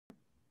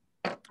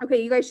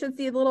Okay, you guys should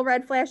see the little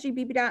red flashy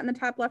BB dot in the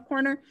top left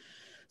corner.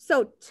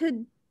 So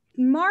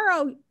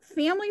tomorrow,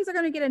 families are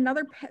going to get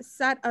another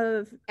set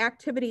of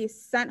activities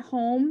sent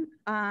home.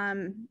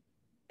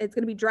 It's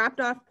going to be dropped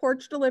off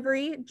porch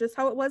delivery, just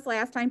how it was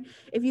last time.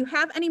 If you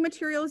have any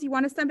materials you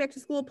want to send back to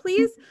school,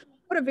 please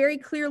put a very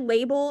clear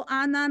label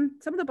on them.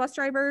 Some of the bus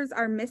drivers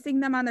are missing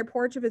them on their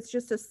porch. If it's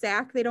just a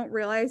sack, they don't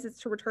realize it's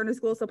to return to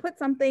school. So put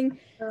something,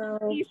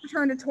 please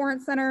return to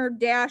Torrance Center,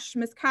 dash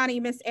Miss Connie,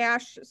 Miss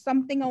Ash,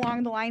 something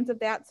along the lines of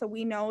that, so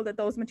we know that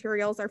those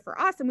materials are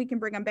for us and we can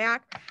bring them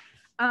back.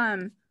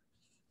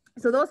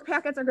 So those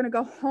packets are going to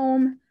go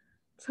home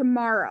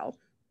tomorrow.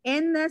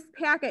 In this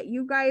packet,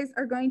 you guys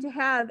are going to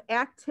have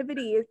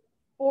activities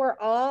for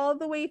all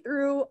the way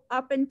through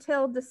up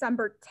until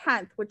December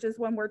 10th, which is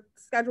when we're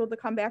scheduled to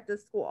come back to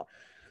school.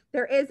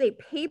 There is a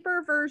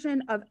paper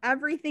version of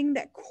everything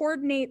that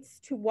coordinates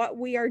to what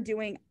we are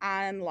doing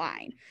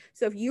online.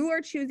 So if you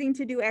are choosing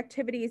to do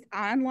activities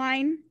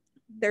online,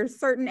 there's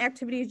certain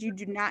activities you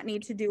do not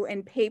need to do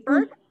in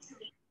paper.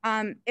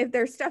 If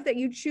there's stuff that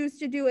you choose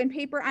to do in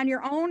paper on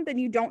your own, then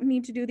you don't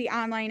need to do the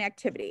online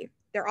activity.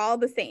 They're all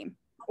the same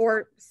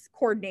or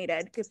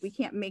coordinated because we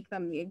can't make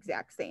them the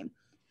exact same.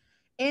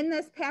 In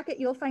this packet,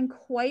 you'll find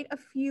quite a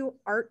few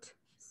art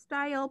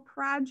style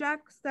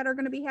projects that are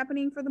going to be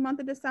happening for the month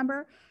of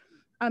December.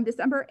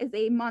 December is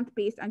a month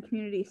based on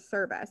community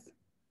service.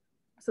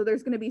 So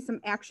there's going to be some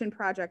action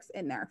projects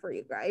in there for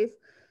you guys.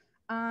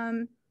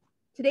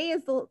 Today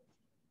is the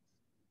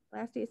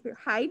last day of Spirit.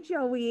 Hi,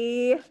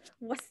 Joey.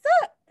 What's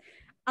up?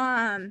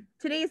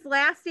 Today's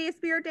last day of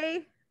Spirit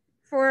Day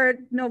for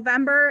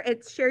November.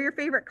 It's share your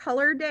favorite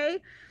color day.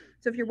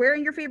 So if you're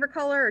wearing your favorite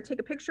color or take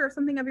a picture of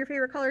something of your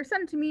favorite color,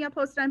 send it to me. I'll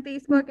post it on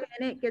Facebook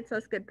and it gets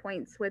us good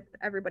points with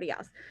everybody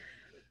else.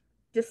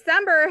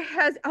 December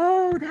has,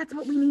 oh, that's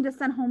what we need to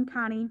send home,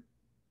 Connie.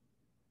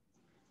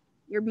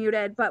 You're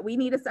muted, but we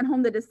need to send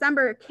home the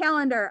December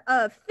calendar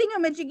of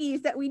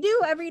thingamajiggies that we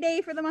do every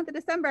day for the month of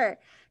December.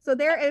 So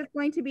there is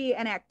going to be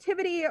an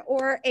activity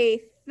or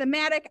a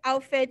thematic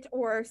outfit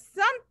or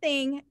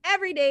something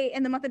every day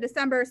in the month of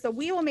December. So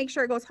we will make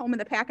sure it goes home in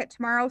the packet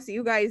tomorrow so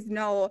you guys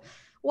know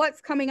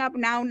what's coming up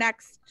now,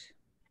 next,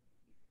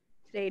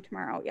 today,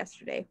 tomorrow,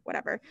 yesterday,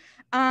 whatever.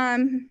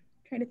 Trying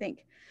to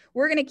think.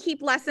 We're going to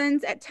keep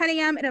lessons at 10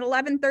 a.m. and at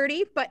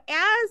 11:30. But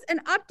as an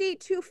update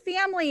to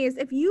families,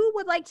 if you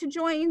would like to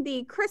join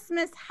the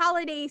Christmas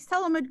holiday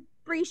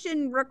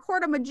celebration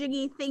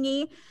record-a-majiggy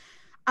thingy,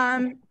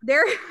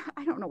 there,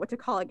 I don't know what to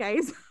call it,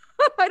 guys.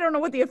 I don't know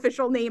what the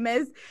official name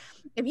is.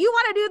 If you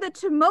want to do the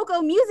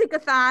Tomoko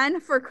Music-a-thon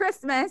for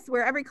Christmas,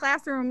 where every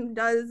classroom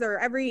does, or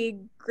every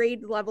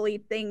grade level-y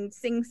thing,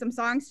 sing some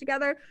songs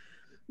together,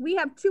 we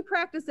have 2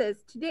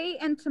 practices, today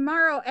and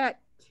tomorrow at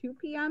 2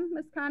 p.m.,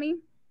 Miss Connie?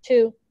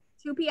 2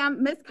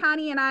 p.m. Miss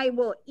Connie and I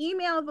will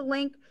email the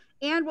link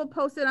and we'll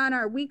post it on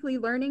our weekly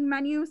learning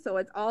menu. So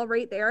it's all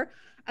right there.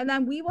 And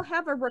then we will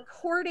have a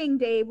recording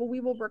day where we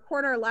will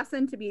record our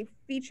lesson to be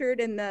featured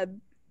in the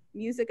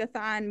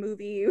Music-a-thon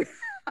movie.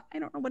 I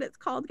don't know what it's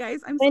called,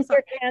 guys. I'm so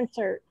sorry. Winter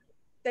concert.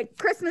 The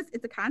Christmas,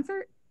 it's a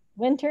concert?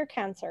 Winter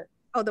concert.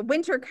 Oh, the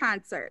winter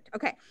concert.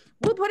 Okay.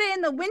 We'll put it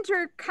in the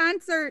winter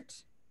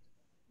concert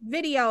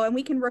video and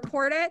we can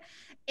record it.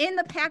 In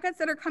the packets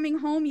that are coming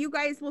home, you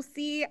guys will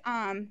see,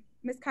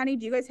 Miss Connie,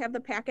 do you guys have the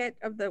packet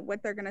of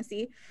what they're going to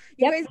see?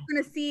 You guys are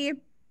going to see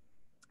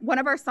one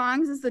of our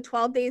songs is the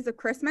 12 Days of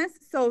Christmas.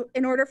 So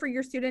in order for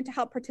your student to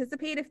help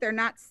participate, if they're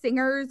not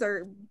singers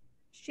or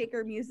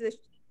shaker musicians,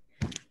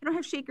 I don't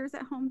have shakers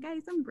at home,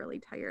 guys. I'm really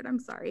tired. I'm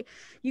sorry.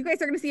 You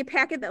guys are going to see a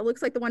packet that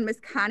looks like the one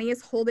Miss Connie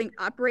is holding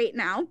up right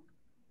now.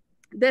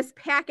 This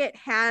packet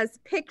has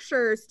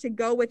pictures to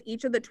go with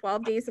each of the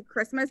 12 days of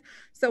Christmas.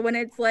 So when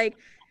it's like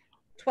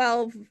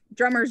 12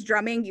 drummers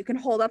drumming, you can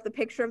hold up the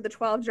picture of the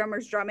 12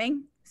 drummers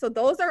drumming. So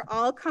those are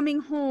all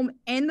coming home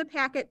in the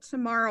packet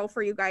tomorrow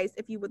for you guys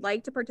if you would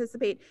like to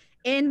participate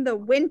in the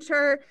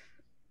winter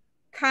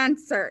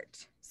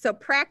concert. So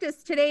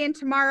practice today and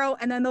tomorrow,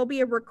 and then there'll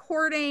be a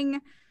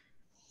recording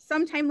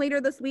sometime later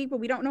this week,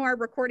 but we don't know our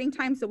recording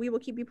time, so we will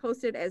keep you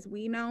posted as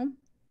we know.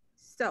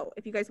 So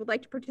if you guys would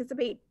like to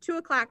participate, 2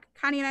 o'clock,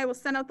 Connie and I will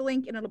send out the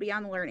link and it'll be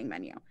on the learning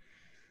menu.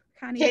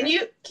 Connie,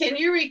 can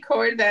you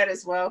record that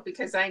as well?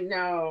 Because I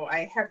know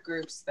I have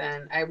groups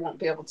then. I won't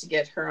be able to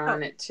get her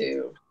on it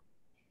too.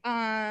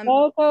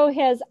 Logo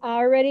has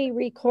already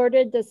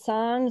recorded the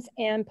songs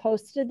and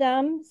posted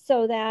them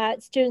so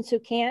that students who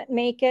can't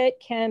make it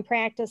can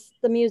practice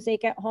the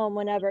music at home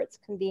whenever it's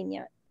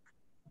convenient.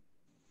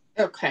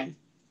 Okay.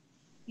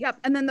 Yep.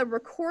 And then the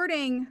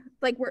recording,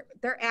 like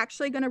they're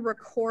actually going to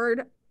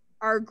record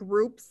our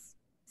groups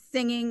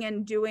singing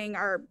and doing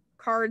our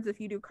cards. If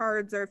you do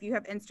cards or if you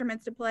have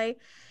instruments to play,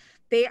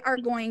 they are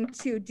going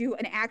to do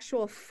an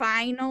actual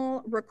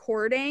final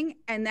recording,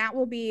 and that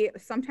will be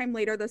sometime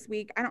later this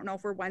week. I don't know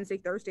if we're Wednesday,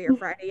 Thursday, or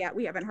Friday yet.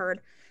 We haven't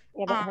heard.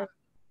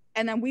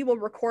 And then we will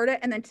record it,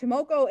 and then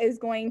Tomoko is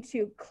going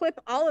to clip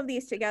all of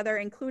these together,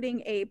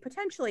 including a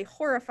potentially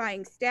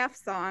horrifying staff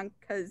song,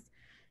 because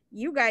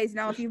you guys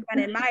know if you've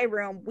been in my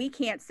room, we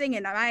can't sing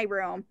in my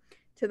room.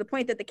 to the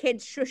point that the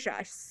kids shush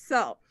us.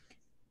 So,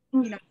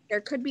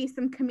 there could be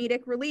some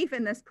comedic relief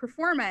in this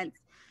performance.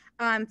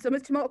 So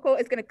Ms. Tomoko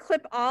is going to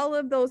clip all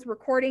of those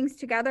recordings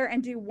together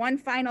and do one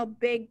final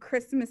big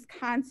Christmas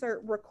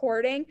concert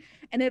recording,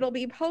 and it'll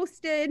be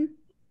posted,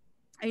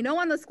 I know,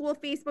 on the school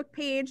Facebook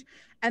page.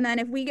 And then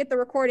if we get the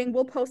recording,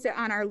 we'll post it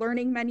on our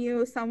learning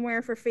menu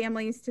somewhere for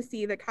families to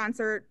see the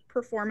concert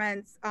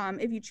performance.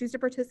 If you choose to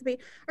participate,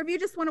 or if you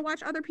just want to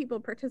watch other people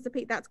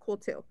participate, that's cool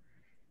too.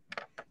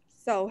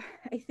 So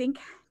I think,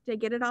 did I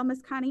get it all,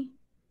 Ms. Connie?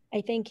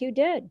 I think you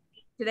did.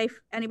 Did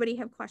anybody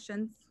have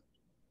questions?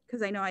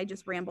 Because I know I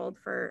just rambled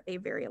for a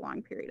very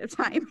long period of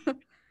time.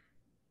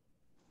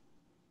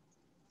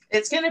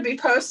 It's going to be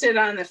posted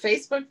on the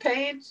Facebook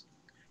page.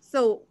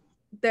 So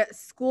the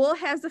school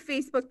has a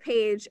Facebook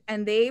page,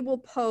 and they will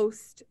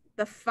post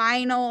the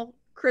final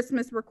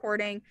Christmas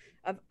recording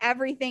of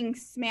everything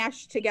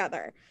smashed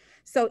together.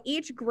 So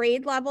each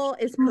grade level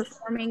is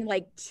performing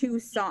like 2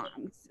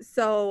 songs.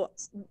 So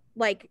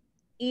like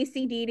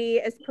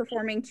ECDD is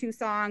performing 2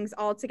 songs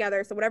all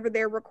together. So whatever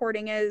their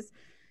recording is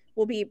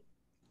will be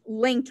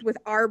linked with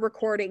our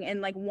recording in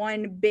like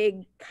one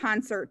big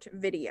concert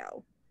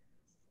video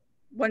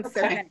once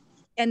they're finished.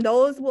 And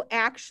those will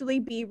actually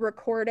be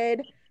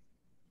recorded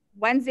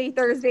Wednesday,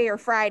 Thursday, or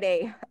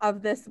Friday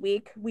of this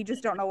week. We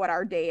just don't know what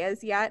our day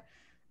is yet.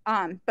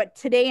 But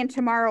today and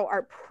tomorrow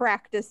are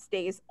practice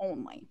days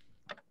only.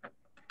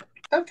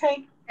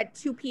 Okay. At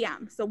 2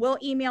 p.m. So we'll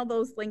email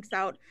those links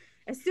out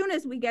as soon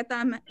as we get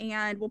them,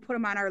 and we'll put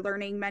them on our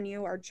learning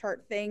menu, our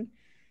chart thing.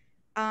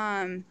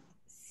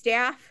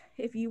 Staff,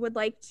 if you would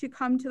like to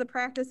come to the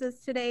practices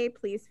today,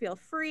 please feel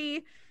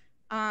free.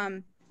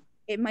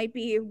 It might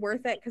be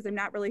worth it because I'm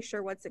not really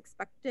sure what's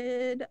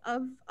expected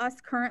of us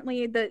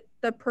currently.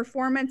 The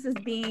performance is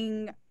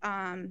being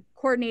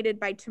coordinated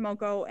by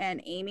Tomoko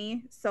and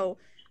Amy. So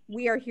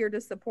we are here to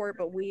support,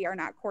 but we are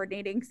not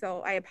coordinating.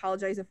 So I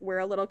apologize if we're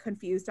a little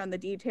confused on the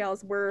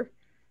details. We're,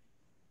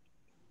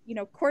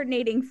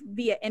 coordinating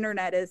via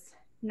internet is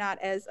not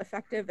as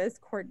effective as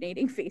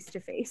coordinating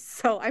face-to-face.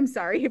 So I'm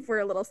sorry if we're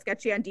a little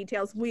sketchy on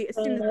details. As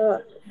soon as we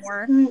know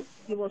more,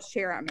 we will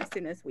share them as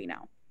soon as we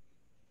know.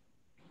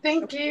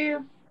 Thank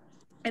you.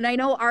 And I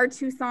know our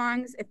 2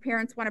 songs, if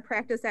parents want to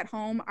practice at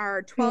home,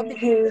 are 12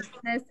 Days of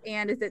Christmas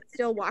and Is It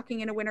Still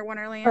Walking in a Winter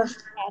Wonderland?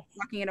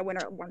 Walking in a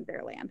Winter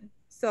Wonderland.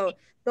 So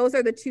those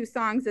are the 2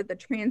 songs that the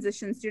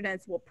transition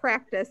students will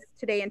practice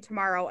today and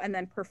tomorrow, and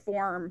then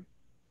perform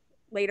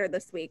later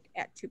this week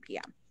at 2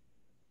 p.m.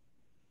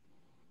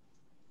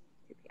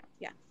 2 p.m.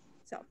 Yeah.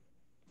 So,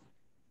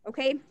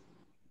 okay.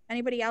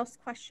 Anybody else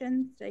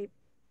questions?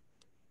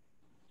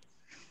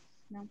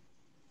 No.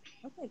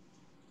 Okay.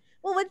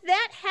 Well, with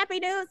that happy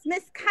news,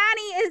 Miss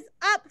Connie is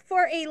up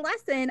for a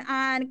lesson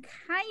on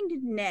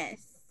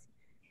kindness.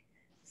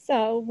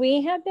 So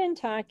we have been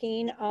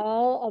talking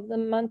all of the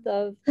month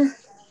of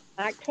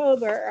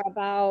October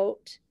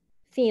about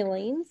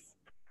feelings.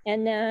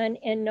 And then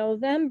in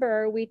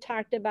November, we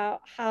talked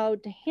about how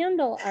to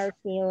handle our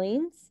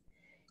feelings.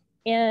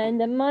 In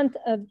the month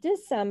of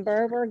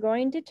December, we're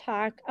going to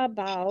talk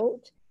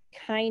about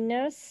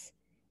kindness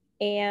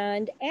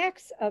and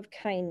acts of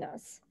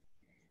kindness.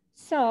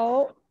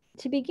 So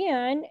to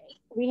begin,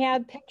 we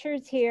have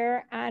pictures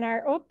here on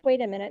our, oh,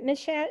 wait a minute,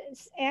 Miss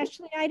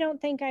Ashley, I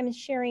don't think I'm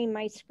sharing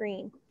my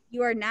screen.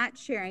 You are not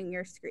sharing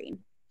your screen.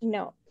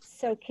 No.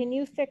 So can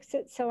you fix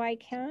it so I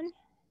can?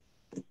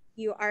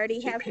 You already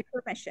have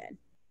permission.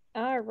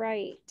 All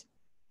right.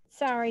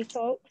 Sorry,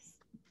 folks.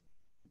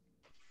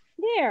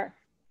 There.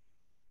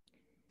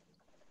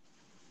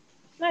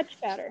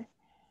 Much better.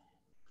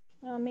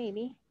 Well,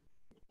 maybe.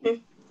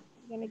 I'm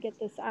going to get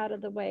this out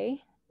of the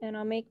way, and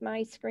I'll make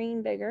my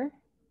screen bigger.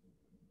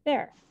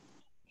 There.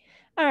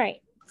 All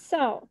right.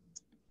 So,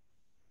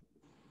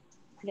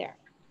 there.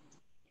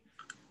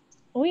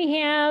 We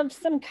have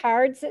some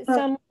cards that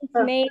someone's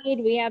made.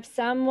 We have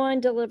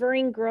someone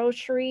delivering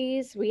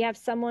groceries. We have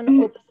someone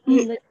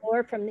opening the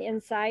door from the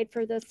inside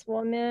for this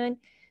woman.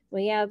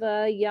 We have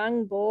a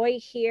young boy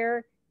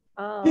here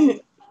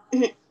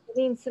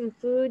giving some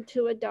food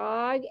to a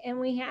dog. And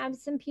we have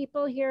some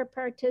people here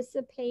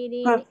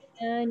participating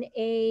in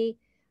a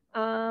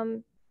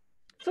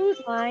food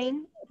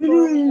line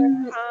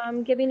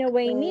for giving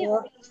away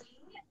meals.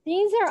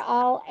 These are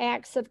all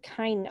acts of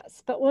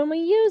kindness. But when we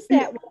use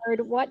that word,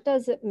 what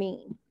does it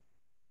mean?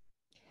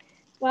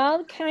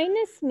 Well,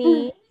 kindness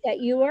means that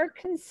you are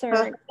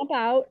concerned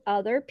about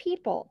other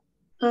people.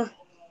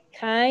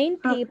 Kind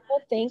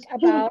people think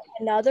about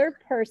another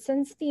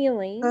person's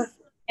feelings,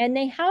 and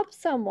they help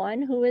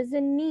someone who is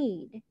in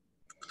need.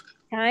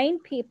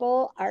 Kind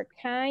people are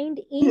kind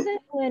even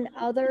when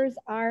others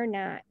are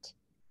not.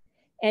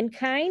 And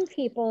kind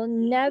people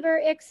never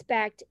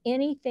expect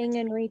anything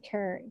in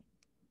return.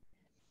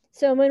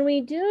 So when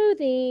we do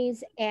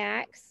these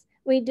acts,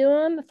 we do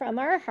them from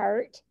our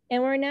heart,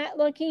 and we're not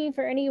looking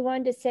for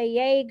anyone to say,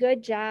 yay,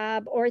 good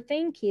job, or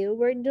thank you.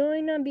 We're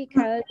doing them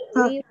because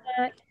we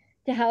want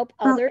to help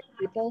other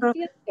people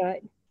feel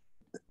good.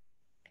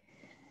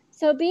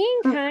 So being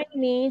kind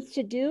means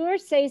to do or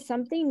say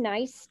something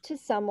nice to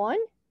someone,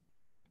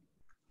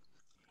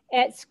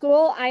 At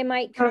school, I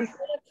might comfort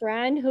a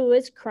friend who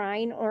is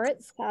crying or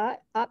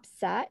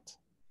upset.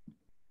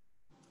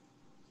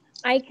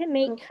 I can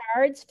make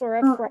cards for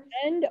a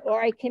friend,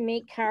 or I can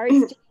make cards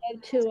to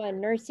give to a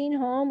nursing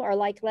home, or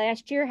like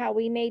last year, how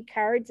we made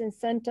cards and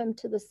sent them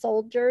to the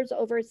soldiers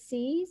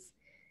overseas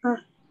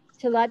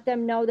to let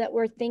them know that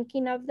we're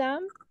thinking of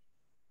them.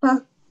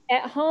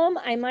 At home,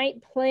 I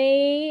might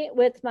play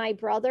with my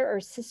brother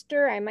or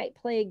sister. I might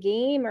play a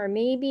game, or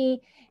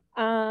maybe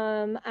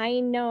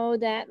I know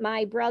that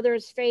my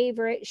brother's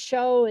favorite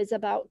show is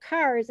about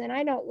cars, and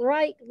I don't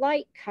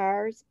like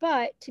cars,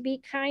 but to be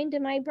kind to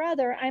my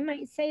brother, I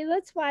might say,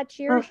 let's watch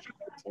your show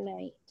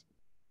tonight.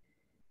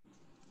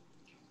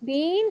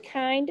 Being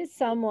kind to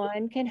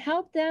someone can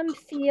help them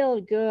feel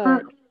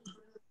good.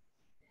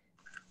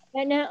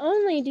 But not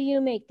only do you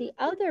make the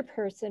other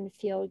person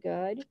feel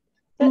good,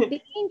 but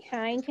being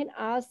kind can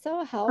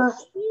also help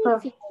you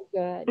feel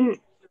good.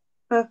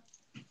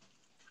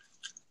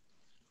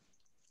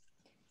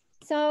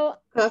 So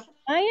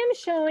I am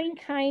showing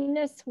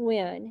kindness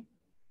when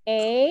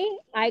A,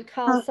 I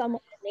call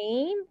someone a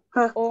name,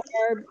 or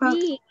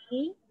B,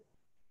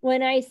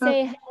 when I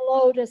say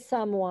hello to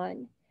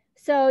someone.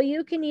 So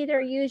you can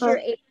either use your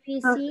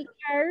ABC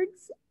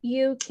cards,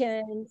 you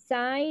can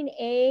sign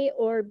A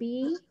or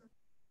B.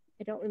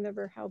 I don't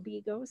remember how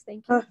B goes,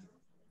 thank you.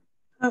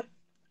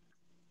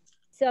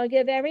 So I'll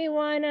give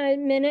everyone a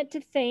minute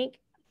to think.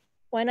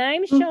 When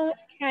I'm showing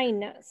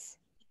kindness,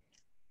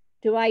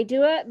 do I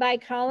do it by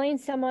calling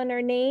someone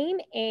their name,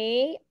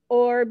 A,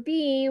 or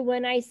B,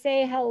 when I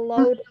say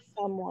hello to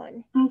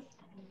someone? I'm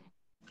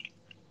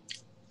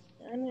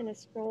going to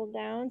scroll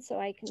down so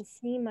I can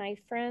see my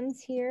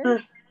friends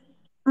here.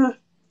 That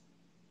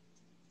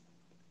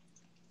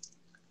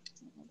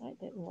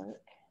didn't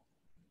work.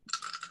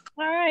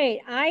 All right,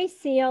 I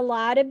see a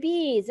lot of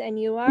B's, and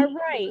you are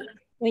right.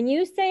 When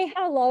you say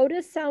hello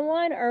to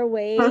someone or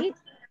wave,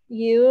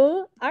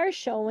 you are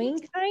showing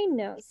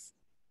kindness.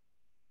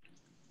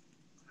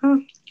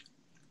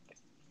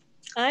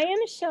 I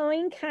am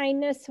showing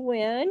kindness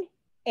when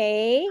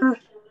A,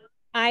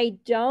 I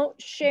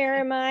don't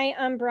share my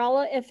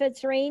umbrella if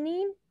it's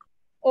raining,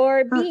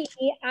 or B,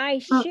 I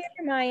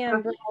share my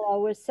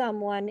umbrella with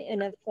someone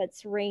and if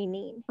it's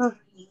raining.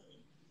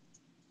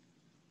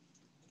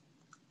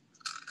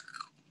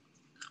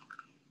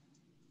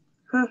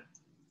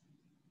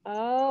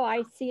 Oh,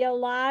 I see a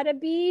lot of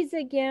B's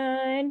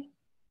again.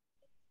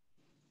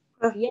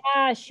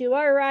 Yes, you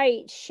are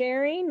right.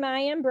 Sharing my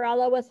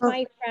umbrella with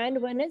my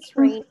friend when it's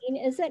raining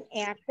is an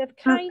act of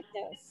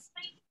kindness.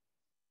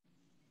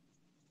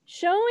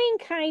 Showing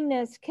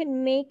kindness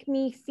can make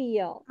me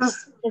feel.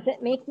 Does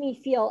it make me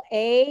feel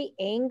A,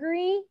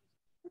 angry,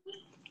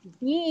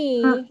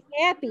 B,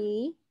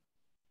 happy,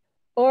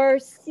 or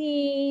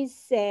C,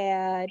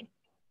 sad?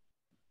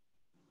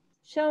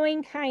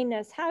 Showing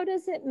kindness, how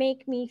does it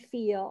make me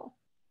feel?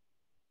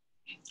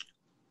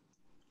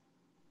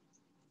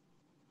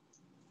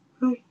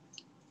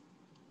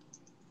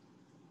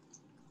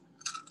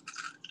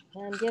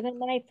 I'm giving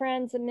my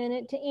friends a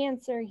minute to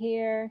answer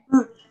here.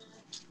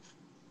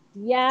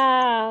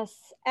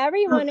 Yes,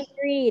 everyone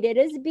agreed. It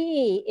is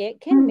B. It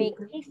can make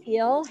me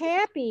feel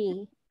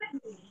happy.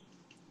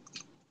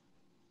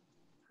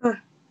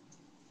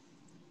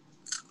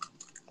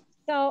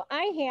 So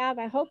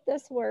I hope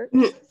this works,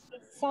 a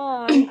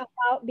song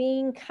about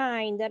being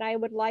kind that I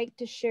would like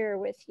to share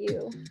with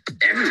you.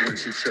 Everyone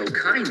should show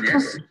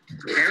kindness,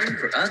 caring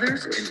for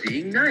others, and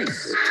being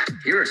nice.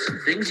 Here are some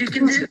things you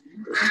can do.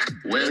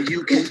 Well,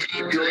 you can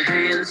keep your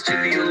hands to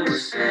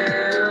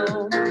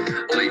yourself,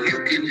 or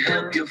you can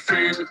help your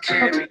friend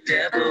carry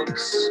their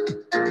books.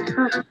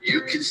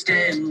 You can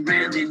stand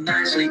really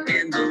nicely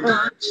in the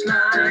lunch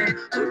line,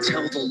 or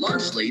tell the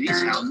lunch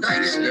ladies how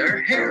nice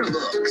their hair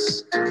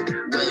looks.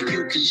 Well,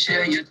 you can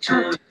share your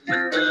toy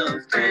with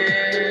a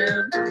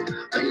friend,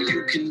 or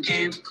you can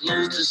give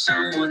clothes to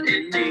someone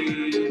in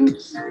need.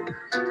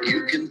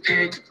 You can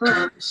pick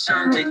up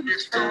something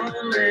that's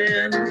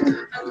fallen,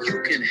 or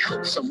you can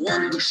help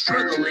someone who's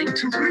struggling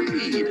to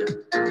read.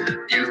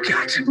 You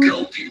got to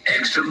go the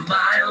extra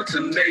mile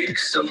to make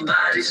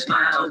somebody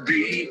smile.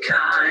 Be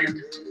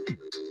kind.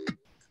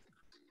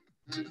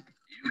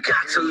 You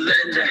got to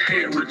lend a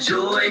hand with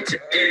joy to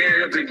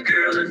every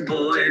girl and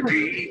boy.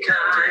 Be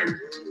kind.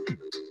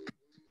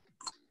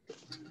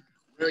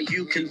 Well,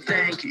 you can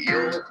thank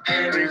your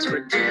parents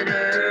for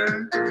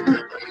dinner,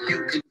 or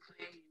you can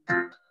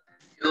clean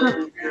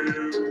your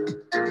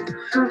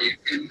room. You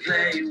can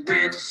play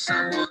with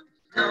someone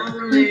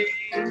lonely,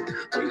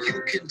 or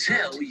you can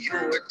tell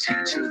your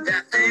teacher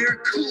that they're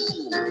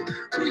cool.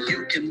 Or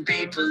you can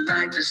be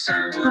polite to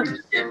someone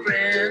who's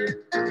different,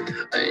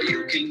 or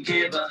you can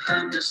give a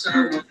hug to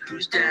someone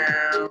who's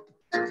down.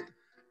 Help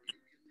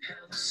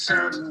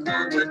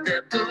someone with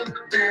their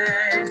book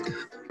bag,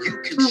 or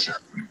you can show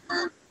you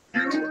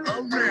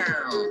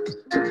around.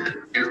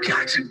 You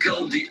got to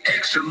go the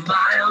extra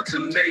mile to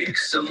make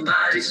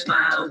somebody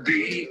smile.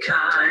 Be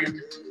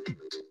kind.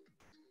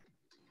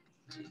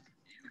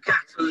 You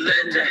got to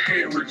lend a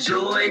hand with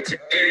joy to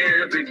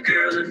every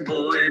girl and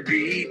boy.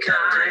 Be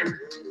kind.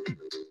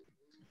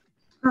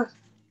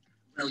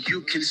 Well,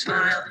 you can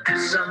smile at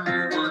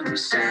someone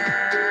who's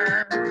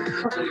sad,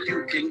 or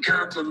you can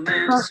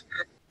compliment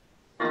someone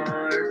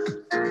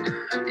hard.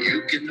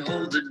 You can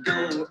hold the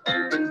door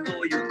open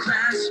for your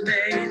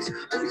classmates,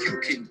 or you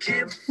can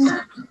give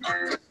up.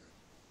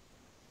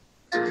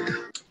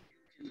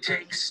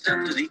 Take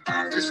stuff to the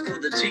office for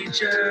the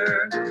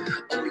teacher,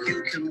 or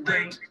you can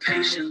wait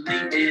patiently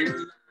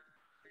in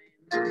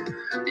line.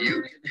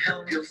 You can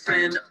help your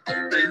friend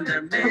open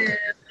their mail.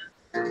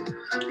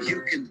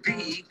 You can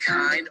be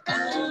kind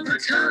all the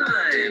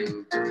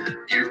time.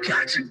 You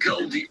got to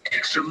go the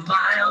extra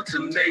mile to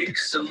make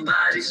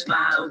somebody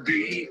smile.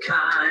 Be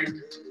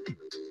kind.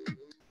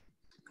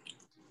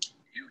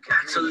 You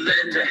got to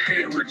lend a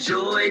hand with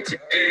joy to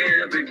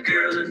every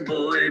girl and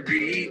boy.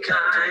 Be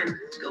kind.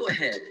 Go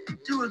ahead,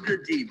 do a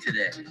good deed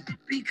today.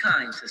 Be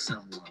kind to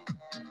someone.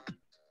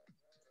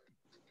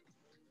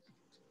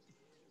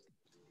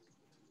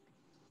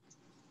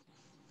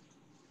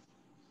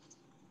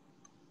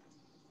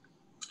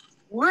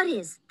 What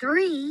is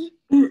 3?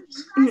 All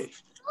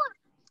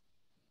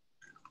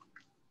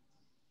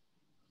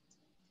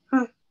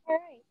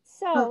right,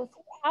 so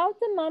throughout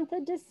the month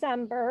of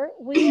December,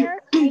 we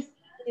are going to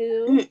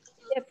do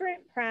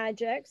different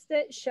projects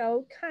that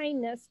show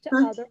kindness to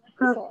other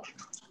people.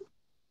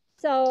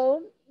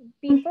 So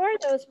before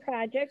those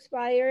projects,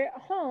 while you're at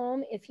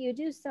home, if you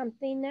do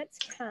something that's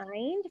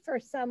kind for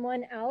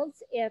someone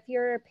else, if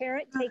your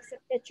parent takes a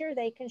picture,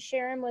 they can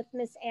share them with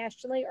Miss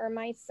Ashley or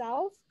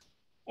myself,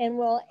 and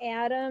we'll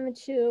add them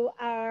to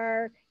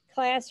our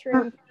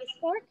classroom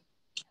Facebook.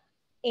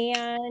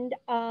 And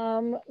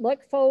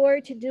look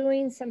forward to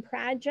doing some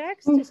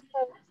projects to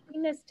show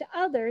kindness to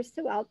others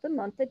throughout the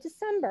month of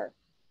December.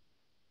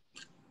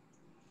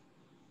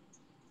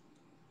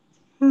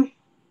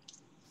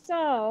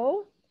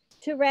 So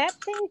to wrap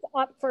things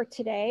up for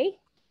today,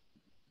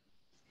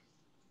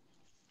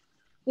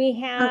 we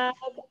have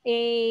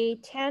a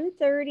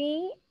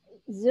 10:30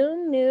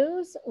 Zoom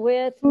news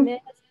with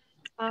Miss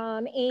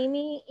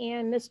Amy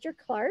and Mr.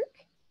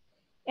 Clark.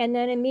 And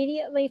then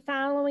immediately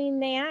following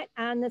that,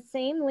 on the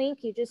same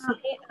link you just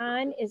stay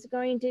on, is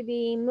going to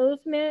be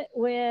movement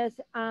with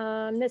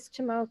Miss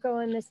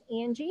Tomoko and Miss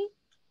Angie.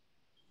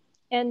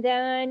 And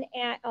then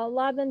at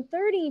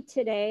 11:30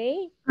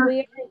 today,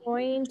 we are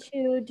going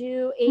to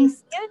do a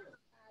Santa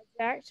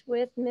project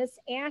with Miss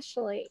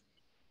Ashley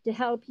to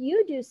help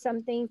you do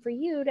something for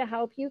you to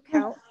help you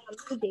count how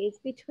many days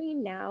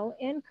between now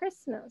and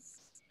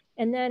Christmas.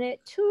 And then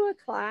at 2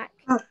 o'clock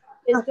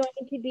is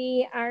going to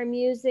be our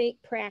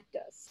music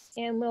practice,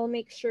 and we'll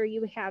make sure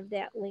you have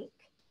that link.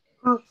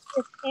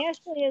 Miss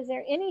Ashley, is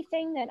there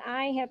anything that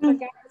I have forgotten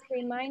to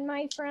remind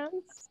my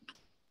friends?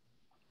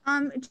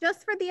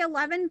 Just for the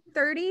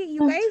 11:30,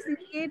 you guys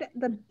need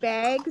the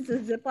bags, the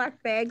Ziploc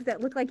bags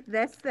that look like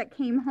this that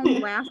came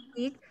home last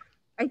week.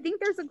 I think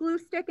there's a glue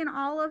stick in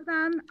all of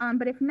them,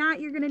 but if not,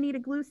 you're going to need a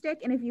glue stick.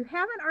 And if you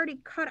haven't already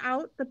cut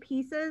out the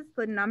pieces,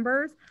 the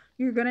numbers,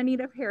 you're going to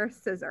need a pair of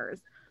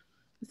scissors.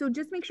 So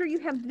just make sure you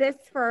have this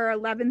for our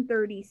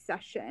 11:30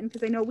 session,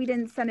 because I know we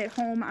didn't send it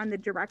home on the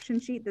direction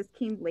sheet. This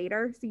came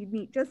later. So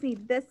you just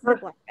need this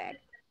Ziploc bag.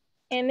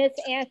 And Miss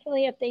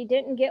Ashley, if they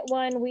didn't get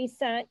one, we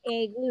sent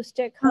a glue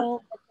stick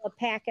home with a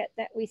packet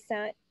that we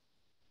sent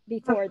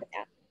before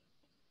that.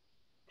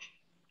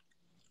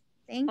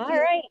 Thank you. All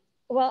right.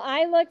 Well,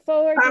 I look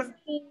forward to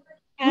seeing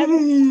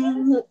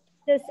everyone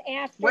this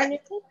afternoon.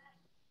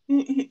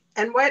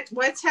 And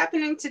what's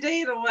happening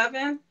today at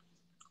 11?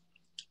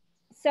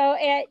 So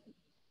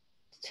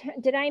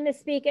did I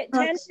misspeak? At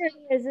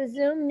 10:30 is a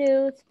Zoom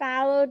news,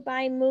 followed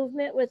by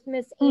movement with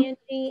Miss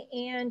Angie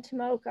and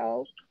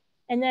Tomoko.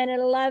 And then at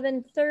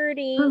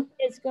 11:30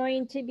 is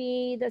going to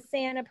be the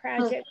Santa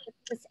project with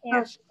Miss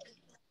Ashley.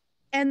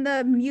 And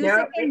the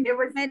music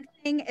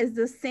thing is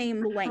the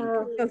same link.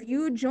 So if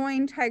you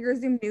join Tiger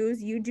Zoom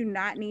News, you do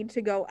not need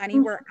to go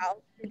anywhere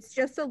else. It's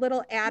just a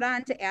little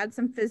add-on to add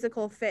some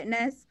physical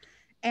fitness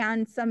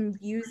and some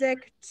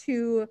music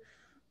to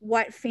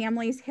what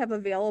families have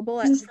available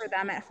for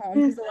them at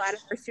home, because a lot of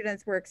our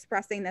students were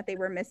expressing that they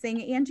were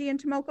missing Angie and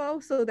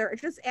Tomoko. So they're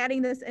just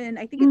adding this in.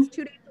 I think it's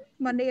 2 days,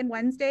 Monday and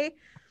Wednesday.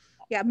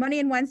 Yeah, Monday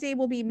and Wednesday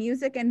will be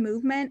music and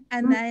movement.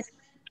 And then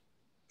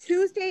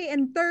Tuesday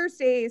and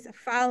Thursdays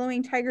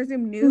following Tiger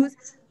Zoom News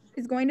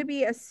is going to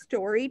be a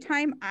story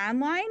time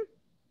online.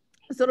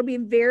 So it'll be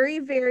very,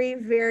 very,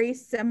 very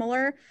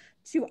similar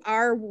to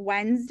our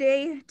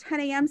Wednesday 10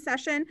 a.m.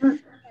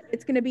 session.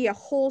 It's going to be a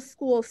whole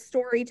school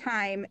story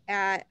time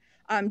at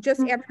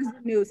just after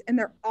Zoom News, and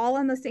they're all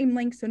on the same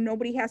link, so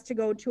nobody has to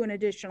go to an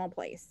additional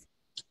place.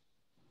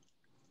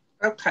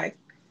 Okay.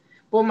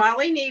 Will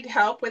Molly need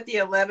help with the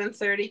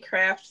 11:30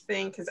 craft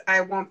thing? Because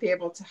I won't be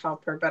able to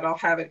help her, but I'll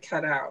have it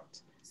cut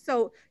out.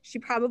 So she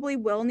probably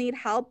will need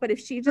help, but if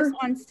she just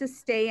wants to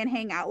stay and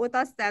hang out with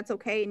us, that's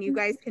okay, and you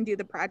guys can do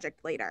the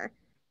project later.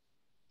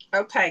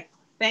 Okay.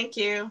 Thank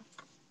you.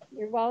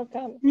 You're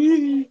welcome.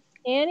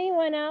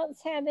 Anyone else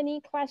have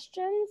any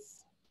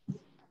questions?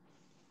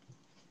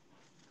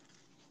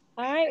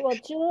 All right. Well,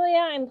 Julia,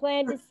 I'm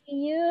glad to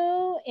see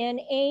you. And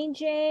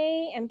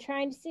AJ, I'm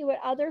trying to see what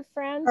other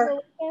friends were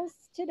with us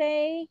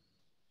today.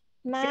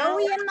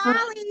 Joey and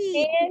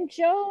Molly. And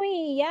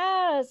Joey,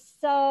 yes.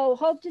 So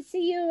hope to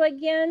see you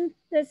again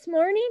this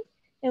morning,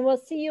 and we'll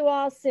see you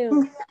all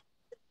soon.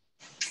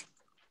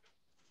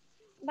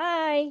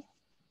 Bye.